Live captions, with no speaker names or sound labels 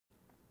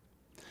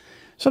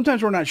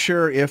Sometimes we're not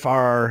sure if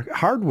our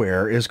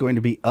hardware is going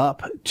to be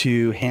up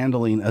to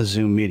handling a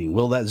Zoom meeting.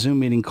 Will that Zoom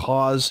meeting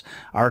cause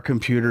our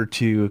computer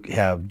to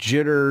have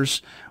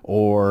jitters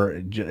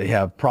or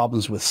have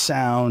problems with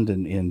sound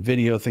and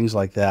video, things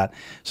like that?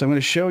 So I'm going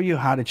to show you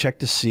how to check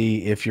to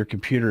see if your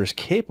computer is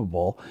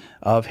capable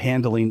of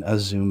handling a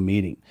Zoom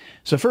meeting.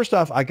 So first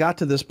off, I got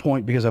to this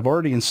point because I've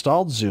already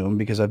installed Zoom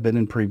because I've been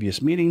in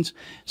previous meetings.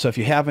 So if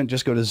you haven't,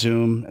 just go to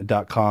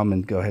zoom.com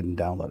and go ahead and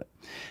download it.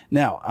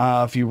 Now,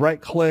 if you right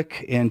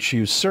click and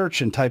choose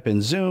search and type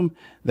in Zoom,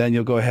 then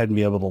you'll go ahead and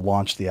be able to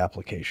launch the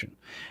application.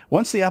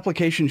 Once the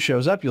application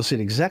shows up, you'll see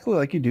it exactly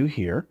like you do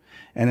here.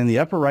 And in the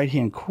upper right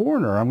hand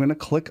corner, I'm going to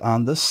click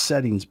on the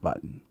settings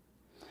button.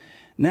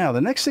 Now,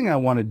 the next thing I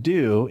want to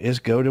do is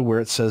go to where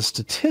it says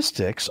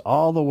statistics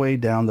all the way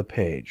down the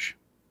page.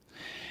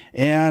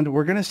 And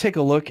we're going to take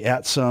a look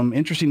at some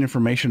interesting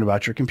information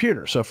about your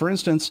computer. So for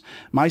instance,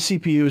 my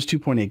CPU is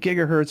 2.8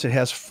 gigahertz. It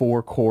has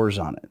 4 cores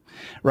on it.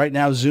 Right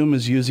now, Zoom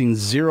is using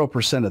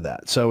 0% of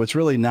that. So it's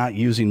really not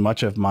using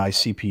much of my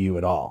CPU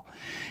at all.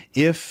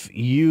 If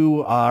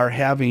you are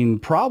having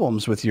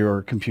problems with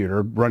your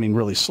computer running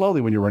really slowly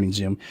when you're running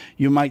Zoom,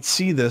 you might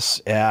see this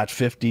at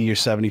 50 or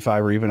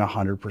 75 or even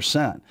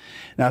 100%.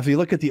 Now, if you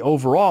look at the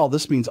overall,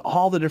 this means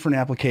all the different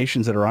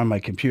applications that are on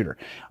my computer.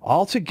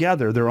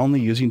 Altogether, they're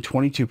only using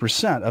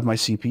 22% of my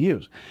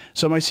CPUs.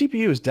 So my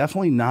CPU is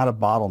definitely not a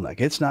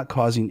bottleneck. It's not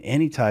causing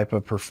any type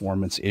of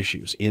performance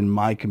issues in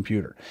my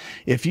computer.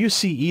 If you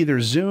see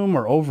either Zoom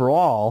or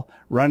overall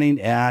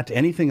running at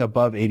anything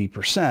above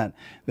 80%,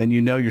 then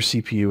you know your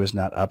CPU is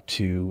not up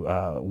to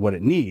what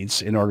it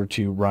needs in order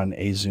to run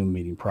a Zoom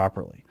meeting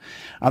properly.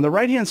 On the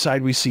right-hand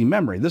side, we see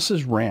memory. This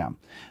is RAM.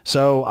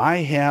 So I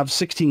have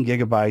 16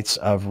 gigabytes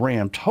of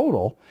RAM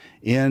total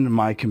in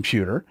my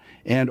computer,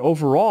 and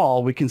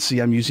overall, we can see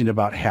I'm using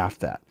about half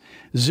that.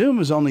 Zoom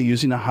is only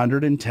using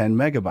 110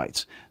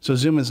 megabytes, so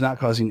Zoom is not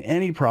causing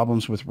any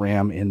problems with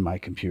RAM in my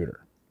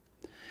computer.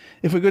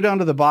 If we go down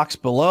to the box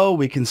below,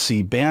 we can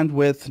see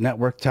bandwidth,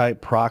 network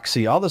type,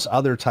 proxy, all this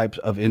other types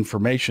of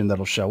information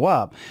that'll show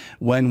up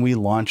when we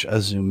launch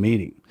a Zoom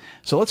meeting.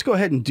 So let's go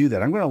ahead and do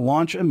that. I'm going to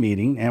launch a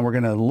meeting, and we're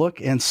going to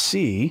look and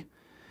see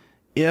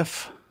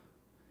if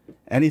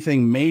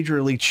anything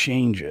majorly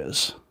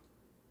changes.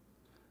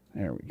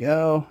 There we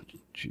go.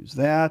 Choose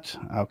that.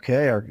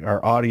 Okay,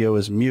 our audio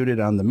is muted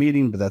on the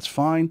meeting, but that's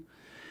fine.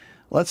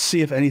 Let's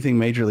see if anything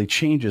majorly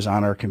changes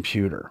on our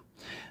computer.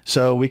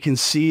 So we can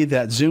see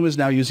that Zoom is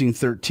now using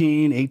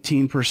 13,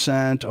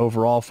 18%,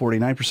 overall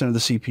 49% of the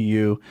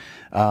CPU.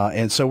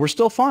 And so we're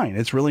still fine.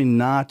 It's really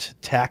not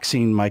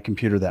taxing my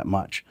computer that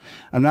much.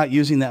 I'm not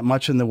using that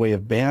much in the way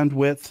of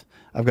bandwidth.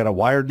 I've got a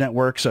wired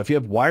network. So if you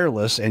have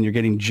wireless and you're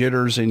getting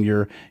jitters in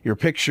your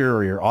picture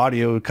or your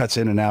audio cuts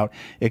in and out,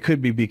 it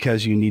could be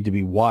because you need to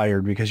be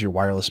wired because your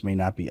wireless may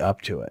not be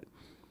up to it.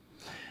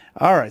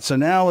 All right, so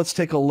now let's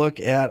take a look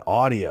at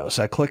audio.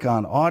 So I click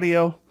on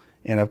audio,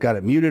 and I've got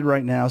it muted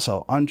right now,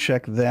 so I'll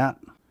uncheck that.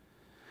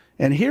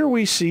 And here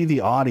we see the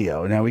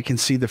audio. Now we can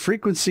see the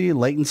frequency,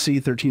 latency,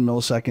 13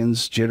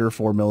 milliseconds, jitter,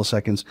 4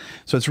 milliseconds.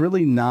 So it's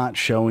really not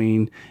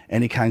showing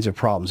any kinds of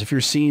problems. If you're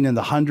seeing in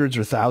the hundreds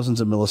or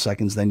thousands of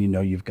milliseconds, then you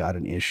know you've got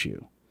an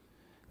issue.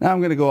 Now I'm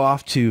going to go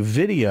off to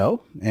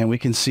video, and we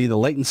can see the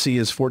latency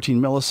is 14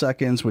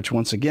 milliseconds, which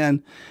once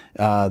again,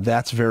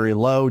 that's very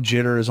low.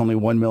 Jitter is only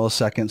 1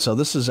 millisecond. So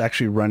this is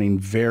actually running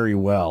very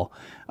well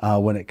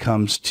when it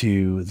comes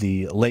to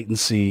the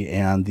latency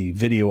and the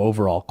video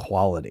overall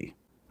quality.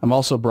 I'm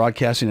also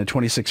broadcasting at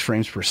 26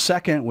 frames per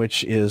second,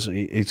 which is,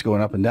 it's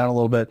going up and down a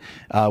little bit,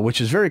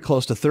 which is very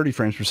close to 30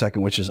 frames per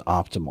second, which is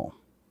optimal.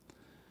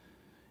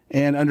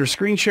 And under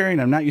screen sharing,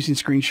 I'm not using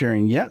screen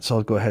sharing yet, so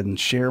I'll go ahead and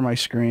share my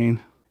screen.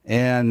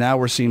 And now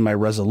we're seeing my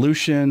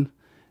resolution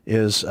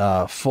is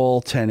full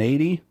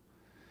 1080.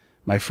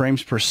 My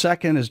frames per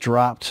second is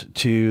dropped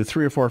to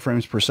 3 or 4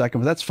 frames per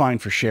second, but that's fine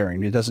for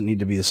sharing. It doesn't need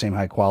to be the same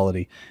high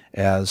quality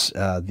as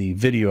the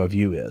video of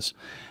you is.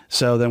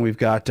 So then we've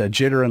got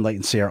jitter and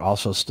latency are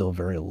also still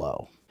very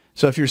low.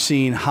 So if you're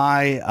seeing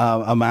high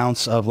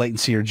amounts of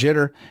latency or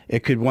jitter,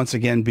 it could once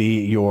again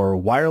be your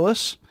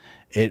wireless.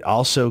 It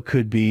also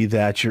could be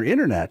that your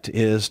internet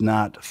is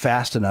not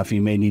fast enough.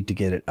 You may need to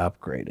get it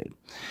upgraded.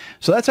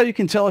 So that's how you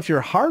can tell if your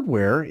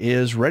hardware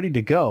is ready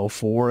to go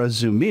for a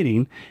Zoom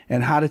meeting,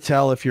 and how to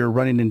tell if you're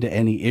running into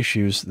any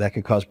issues that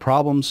could cause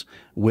problems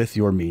with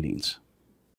your meetings.